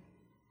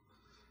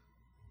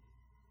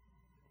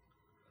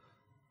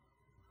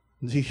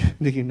 Do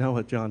you know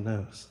what John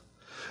knows?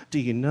 Do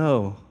you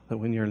know that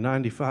when you're a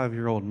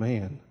 95-year-old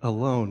man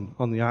alone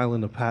on the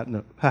island of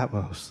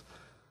Patmos,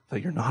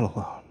 that you're not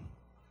alone?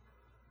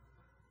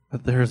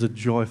 That there is a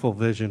joyful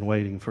vision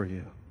waiting for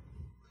you?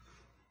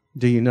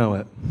 Do you know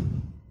it?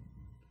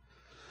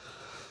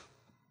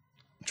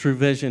 True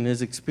vision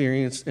is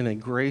experienced in a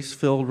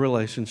grace-filled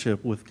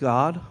relationship with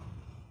God.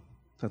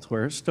 That's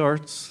where it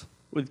starts,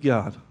 with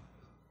God.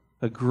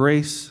 A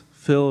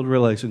grace-filled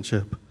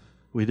relationship.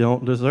 We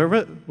don't deserve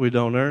it. We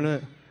don't earn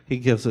it. He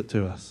gives it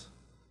to us.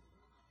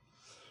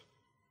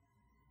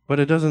 But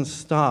it doesn't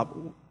stop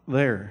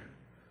there.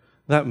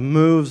 That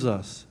moves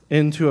us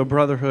into a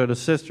brotherhood, a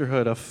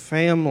sisterhood, a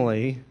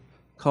family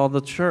called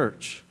the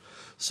church.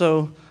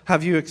 So,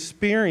 have you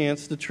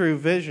experienced the true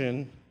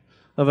vision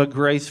of a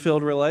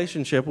grace-filled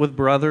relationship with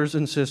brothers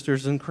and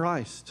sisters in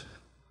Christ?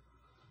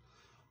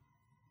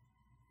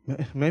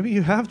 Maybe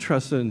you have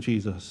trusted in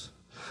Jesus,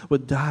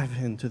 but dive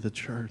into the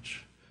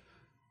church.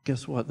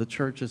 Guess what? The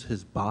church is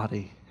his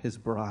body, his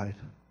bride,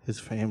 his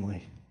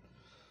family.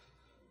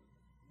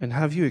 And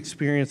have you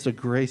experienced a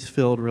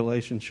grace-filled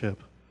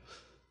relationship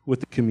with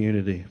the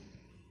community?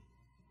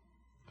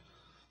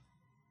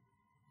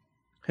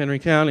 Henry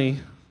County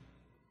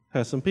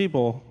has some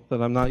people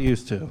that I'm not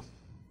used to.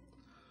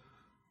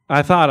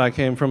 I thought I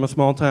came from a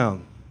small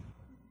town.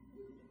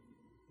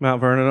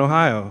 Mount Vernon,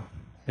 Ohio.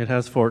 It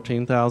has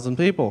 14,000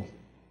 people.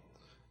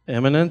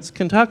 Eminence,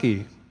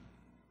 Kentucky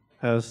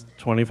has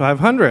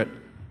 2,500.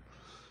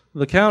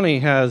 The county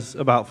has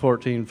about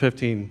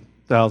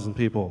 15,000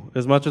 people,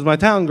 as much as my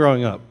town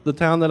growing up, the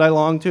town that I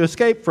longed to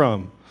escape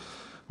from,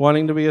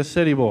 wanting to be a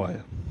city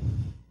boy.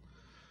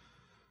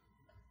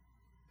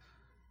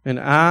 And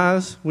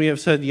as we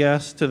have said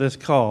yes to this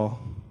call,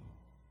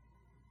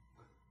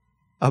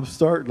 I'm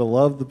starting to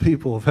love the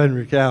people of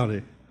Henry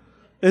County.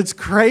 It's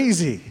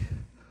crazy.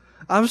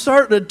 I'm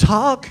starting to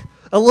talk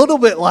a little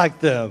bit like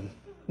them.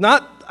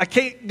 I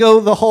can't go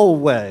the whole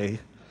way.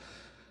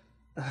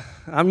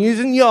 I'm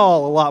using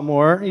y'all a lot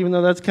more, even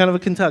though that's kind of a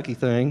Kentucky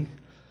thing.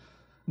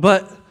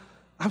 But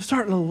I'm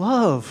starting to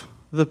love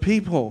the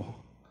people.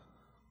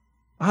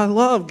 I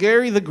love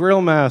Gary the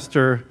Grill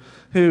Master,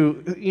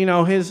 who,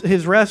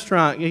 his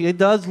restaurant, it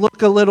does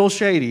look a little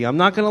shady. I'm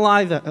not going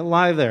to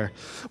lie there.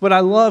 But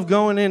I love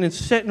going in and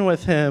sitting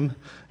with him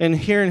and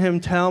hearing him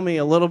tell me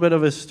a little bit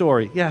of his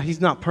story. Yeah,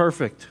 he's not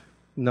perfect.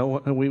 No,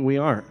 we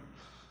aren't.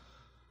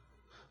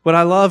 But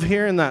I love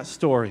hearing that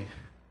story.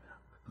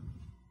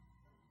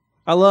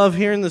 I love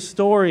hearing the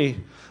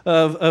story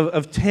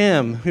of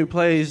Tim, who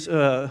plays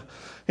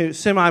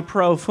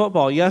semi-pro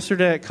football,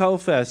 yesterday at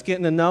CoFest,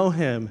 getting to know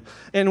him.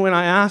 And when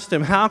I asked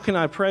him, how can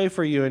I pray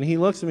for you? And he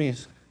looks at me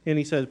and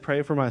he says,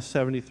 pray for my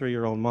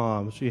 73-year-old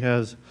mom. She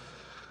has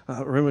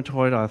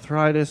rheumatoid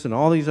arthritis and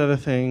all these other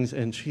things,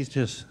 and she's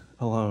just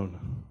alone.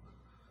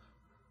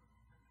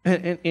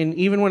 And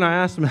even when I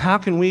asked him, how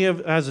can we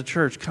as a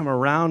church come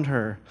around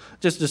her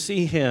just to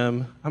see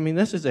him? I mean,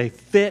 this is a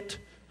fit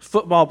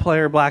football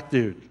player black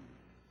dude.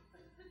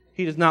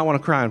 He does not want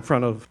to cry in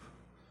front of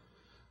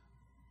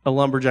a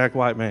lumberjack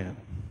white man.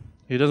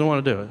 He doesn't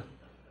want to do it.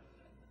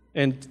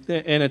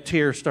 And a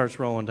tear starts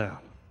rolling down.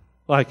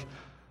 Like,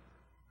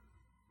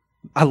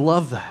 I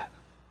love that.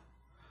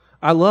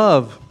 I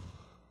love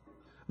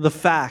the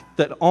fact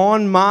that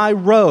on my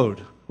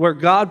road, where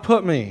God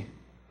put me,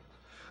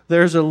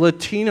 there's a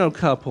Latino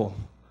couple,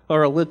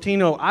 or a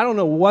Latino, I don't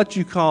know what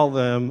you call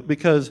them,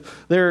 because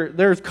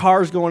there's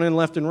cars going in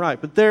left and right.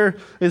 But there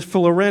is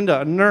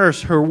Florinda, a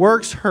nurse, who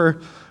works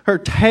her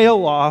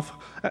tail off,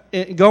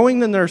 going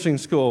to nursing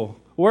school,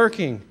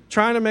 working,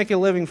 trying to make a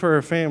living for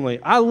her family.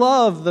 I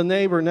love the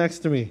neighbor next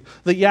to me,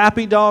 the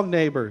yappy dog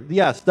neighbor.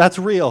 Yes, that's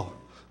real.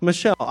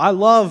 Michelle, I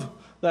love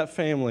that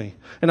family,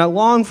 and I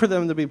long for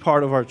them to be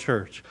part of our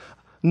church.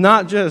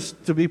 Not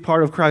just to be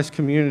part of Christ's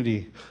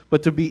community,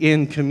 but to be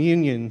in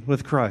communion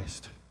with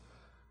Christ.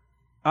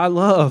 I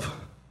love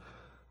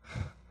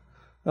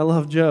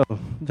Joe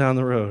down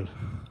the road.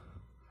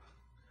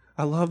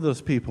 I love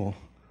those people.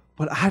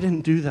 But I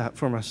didn't do that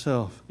for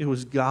myself. It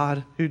was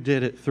God who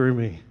did it through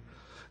me.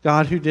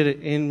 God who did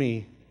it in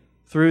me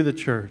through the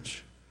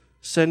church,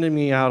 sending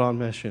me out on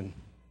mission.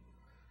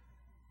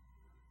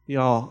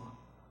 Y'all,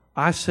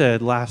 I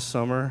said last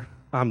summer,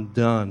 I'm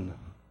done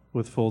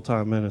with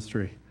full-time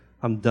ministry.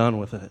 I'm done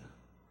with it.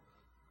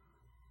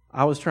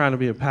 I was trying to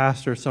be a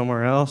pastor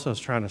somewhere else. I was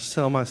trying to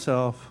sell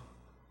myself.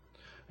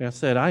 And I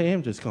said, I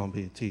am just going to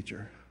be a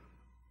teacher.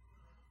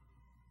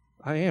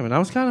 I am. And I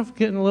was kind of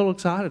getting a little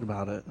excited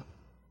about it.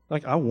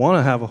 Like, I want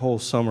to have a whole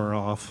summer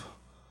off.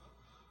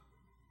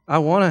 I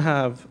want to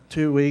have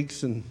 2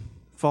 weeks in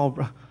fall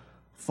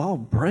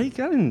break.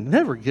 I didn't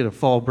never get a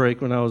fall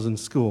break when I was in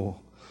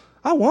school.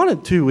 I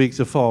wanted 2 weeks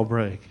of fall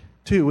break,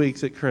 2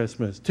 weeks at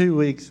Christmas, 2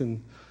 weeks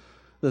in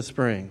the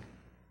spring.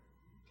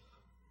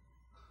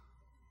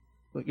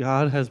 But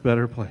God has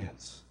better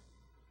plans.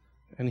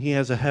 And He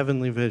has a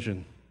heavenly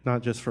vision,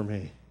 not just for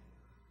me.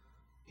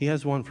 He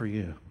has one for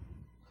you.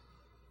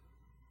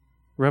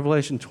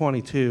 Revelation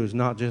 22 is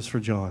not just for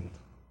John.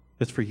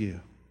 It's for you.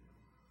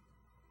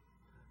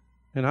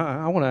 And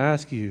I want to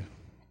ask you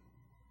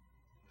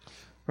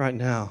right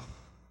now,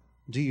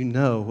 do you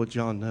know what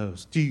John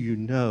knows? Do you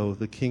know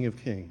the King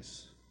of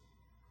Kings?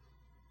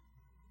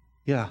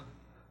 Yeah.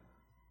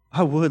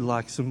 I would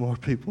like some more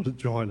people to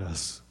join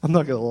us. I'm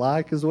not going to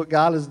lie, because what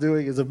God is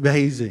doing is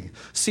amazing.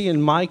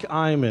 Seeing Mike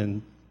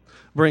Iman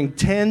bring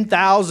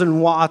 10,000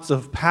 watts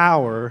of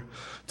power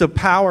to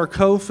Power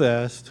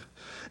Co-Fest,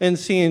 and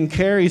seeing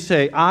Carrie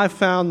say, I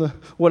found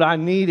what I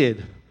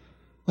needed.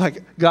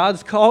 Like,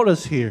 God's called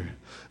us here.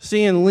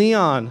 Seeing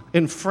Leon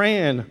and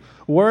Fran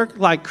work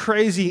like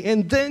crazy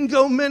and then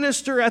go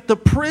minister at the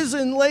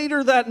prison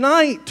later that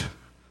night.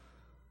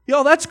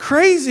 Y'all, that's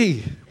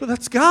crazy, but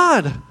that's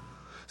God.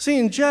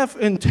 Seeing Jeff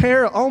and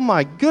Tara, oh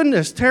my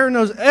goodness, Tara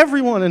knows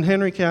everyone in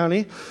Henry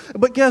County.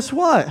 But guess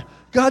what?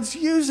 God's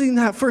using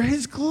that for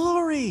His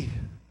glory.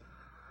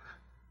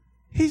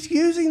 He's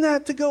using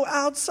that to go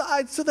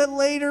outside so that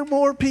later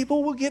more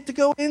people will get to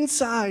go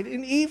inside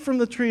and eat from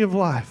the tree of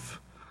life.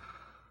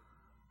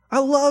 I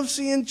love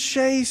seeing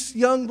Chase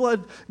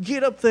Youngblood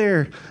get up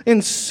there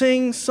and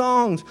sing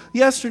songs.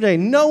 Yesterday,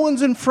 no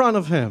one's in front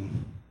of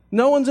him.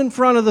 No one's in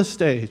front of the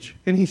stage,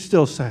 and he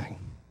still sang.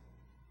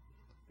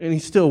 And he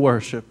still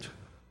worshiped.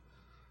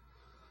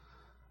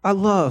 I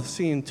love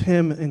seeing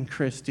Tim and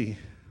Christy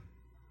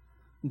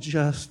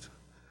just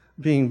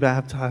being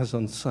baptized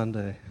on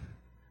Sunday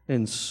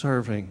and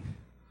serving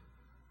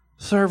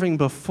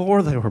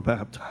before they were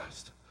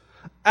baptized,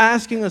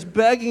 asking us,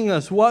 begging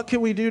us, what can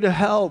we do to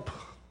help?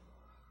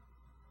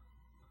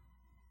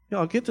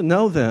 Y'all get to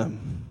know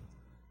them.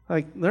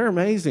 Like, they're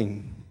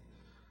amazing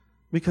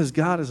because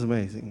God is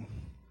amazing.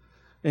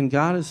 And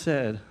God has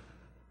said,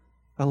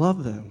 I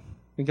love them.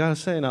 And God is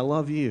saying, I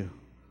love you.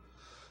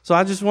 So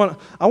I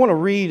want to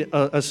read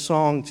a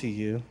song to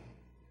you,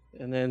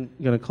 and then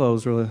I'm going to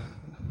close really.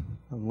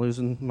 I'm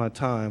losing my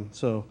time,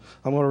 so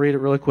I'm going to read it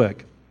really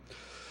quick.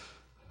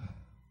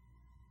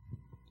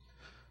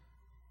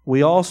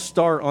 We all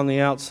start on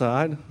the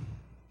outside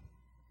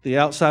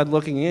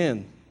looking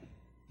in.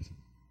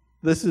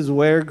 This is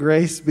where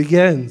grace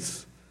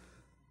begins.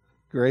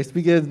 Grace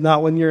begins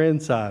not when you're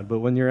inside, but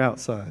when you're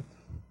outside.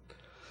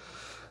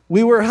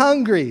 We were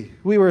hungry,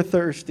 we were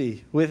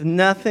thirsty, with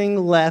nothing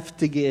left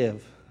to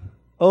give.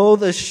 Oh,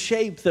 the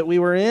shape that we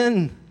were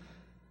in.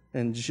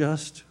 And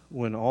just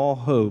when all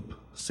hope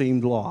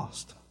seemed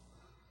lost,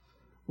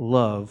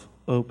 love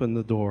opened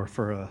the door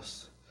for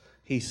us.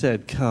 He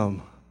said,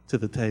 come to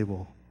the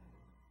table.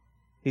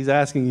 He's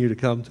asking you to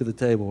come to the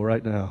table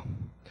right now.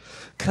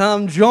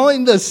 Come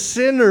join the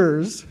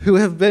sinners who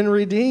have been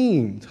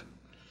redeemed.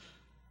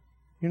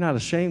 You're not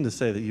ashamed to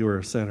say that you were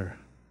a sinner.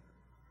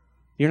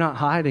 You're not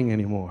hiding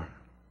anymore,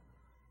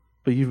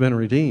 but you've been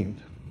redeemed.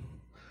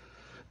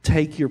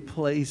 Take your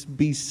place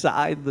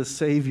beside the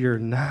Savior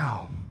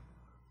now.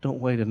 Don't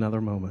wait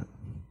another moment.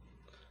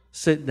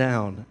 Sit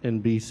down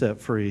and be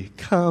set free.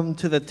 Come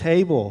to the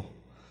table.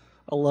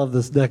 I love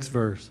this next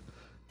verse.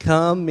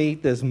 Come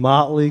meet this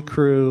motley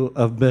crew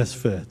of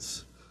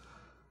misfits.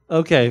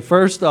 Okay,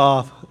 first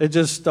off, it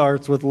just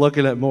starts with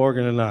looking at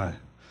Morgan and I.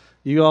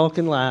 You all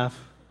can laugh.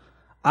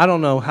 I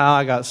don't know how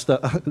I got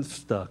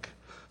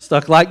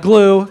stuck like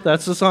glue.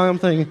 That's the song I'm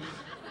thinking.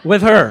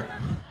 With her.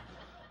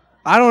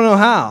 I don't know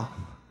how.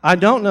 I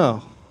don't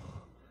know.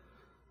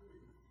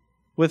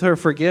 With her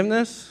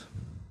forgiveness,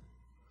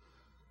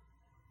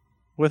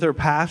 with her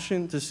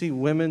passion to see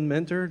women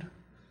mentored,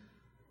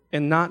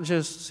 and not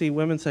just see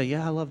women say,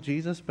 yeah, I love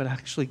Jesus, but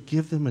actually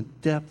give them a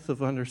depth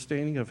of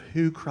understanding of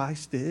who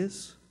Christ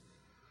is.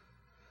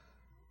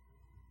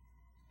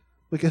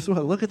 But guess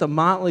what? Look at the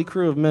motley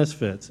crew of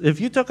misfits.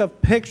 If you took a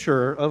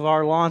picture of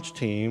our launch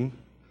team,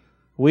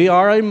 we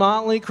are a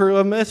motley crew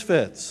of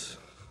misfits.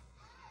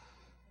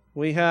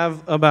 We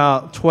have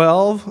about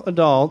 12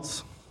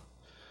 adults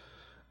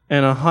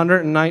and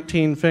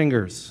 119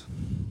 fingers.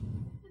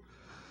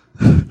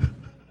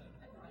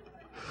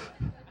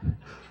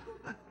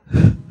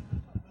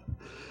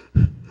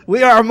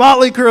 We are a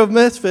motley crew of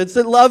misfits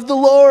that love the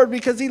Lord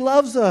because he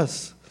loves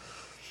us.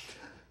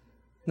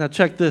 Now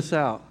check this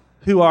out.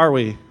 Who are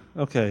we?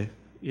 Okay,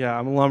 yeah,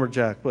 I'm a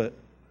lumberjack, but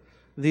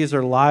these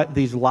are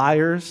these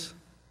liars,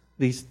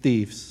 these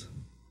thieves.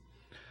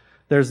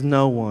 There's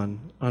no one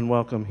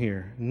unwelcome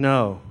here.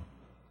 No.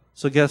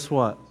 So guess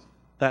what?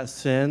 That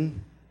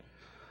sin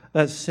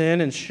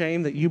and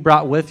shame that you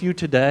brought with you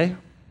today,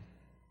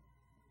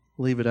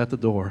 leave it at the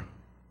door.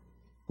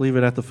 Leave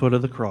it at the foot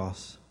of the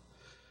cross.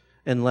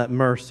 And let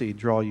mercy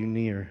draw you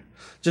near.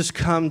 Just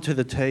come to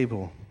the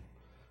table.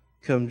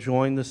 Come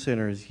join the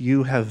sinners.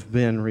 You have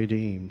been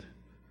redeemed.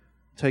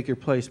 Take your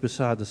place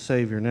beside the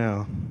Savior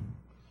now.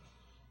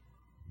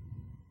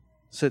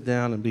 Sit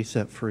down and be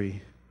set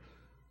free.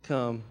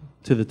 Come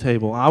to the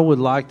table. I would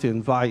like to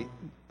invite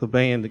the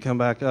band to come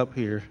back up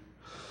here.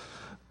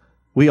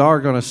 We are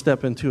going to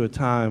step into a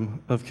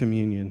time of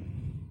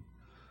communion,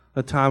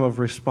 a time of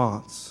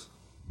response.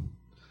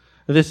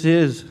 This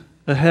is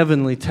a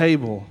heavenly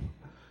table.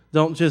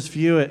 Don't just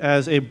view it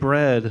as a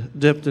bread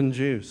dipped in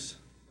juice.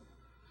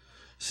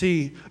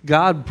 See,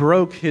 God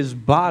broke his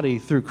body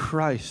through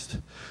Christ.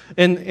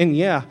 And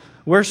yeah,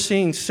 we're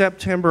seeing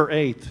September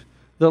 8th.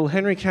 The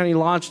Henry County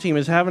Lodge team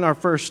is having our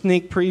first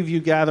sneak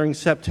preview gathering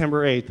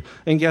September 8th.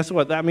 And guess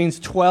what? That means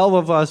 12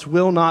 of us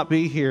will not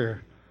be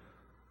here.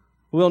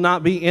 Will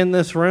not be in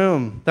this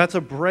room. That's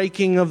a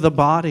breaking of the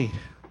body.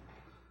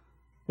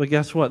 But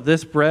guess what?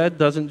 This bread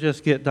doesn't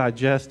just get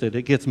digested.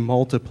 It gets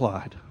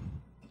multiplied.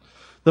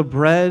 The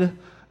bread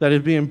that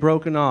is being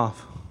broken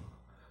off,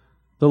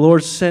 the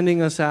Lord's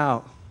sending us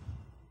out,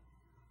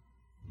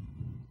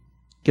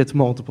 gets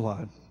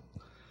multiplied.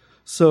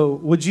 So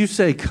would you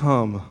say,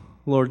 come,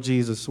 Lord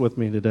Jesus, with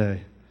me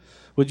today?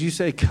 Would you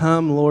say,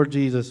 come, Lord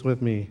Jesus,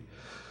 with me?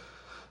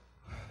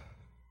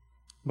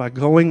 By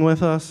going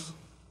with us,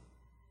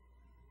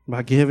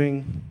 by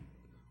giving,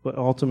 but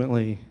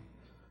ultimately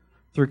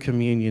through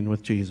communion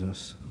with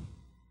Jesus.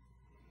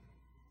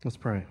 Let's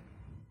pray.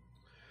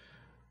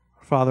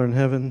 Father in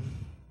heaven,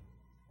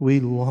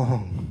 we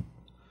long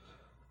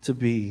to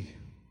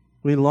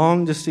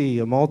see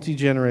a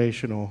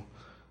multi-generational,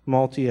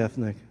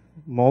 multi-ethnic,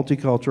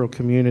 multicultural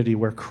community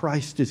where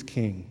Christ is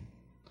King.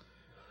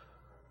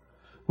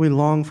 We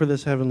long for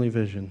this heavenly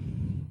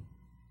vision.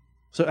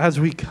 So as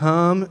we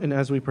come and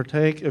as we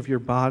partake of your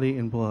body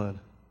and blood,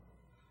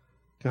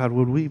 God,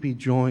 would we be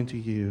joined to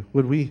you?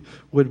 Would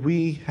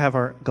we have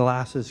our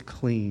glasses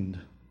cleaned?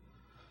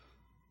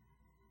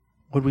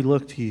 Would we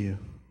look to you?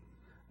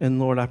 And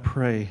Lord, I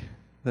pray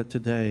that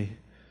today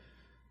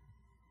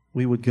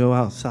we would go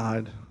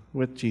outside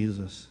with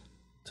Jesus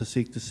to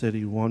seek the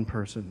city one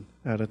person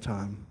at a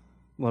time,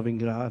 loving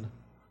God,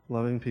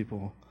 loving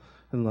people,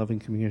 and loving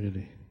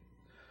community.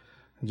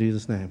 In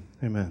Jesus' name,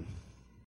 amen.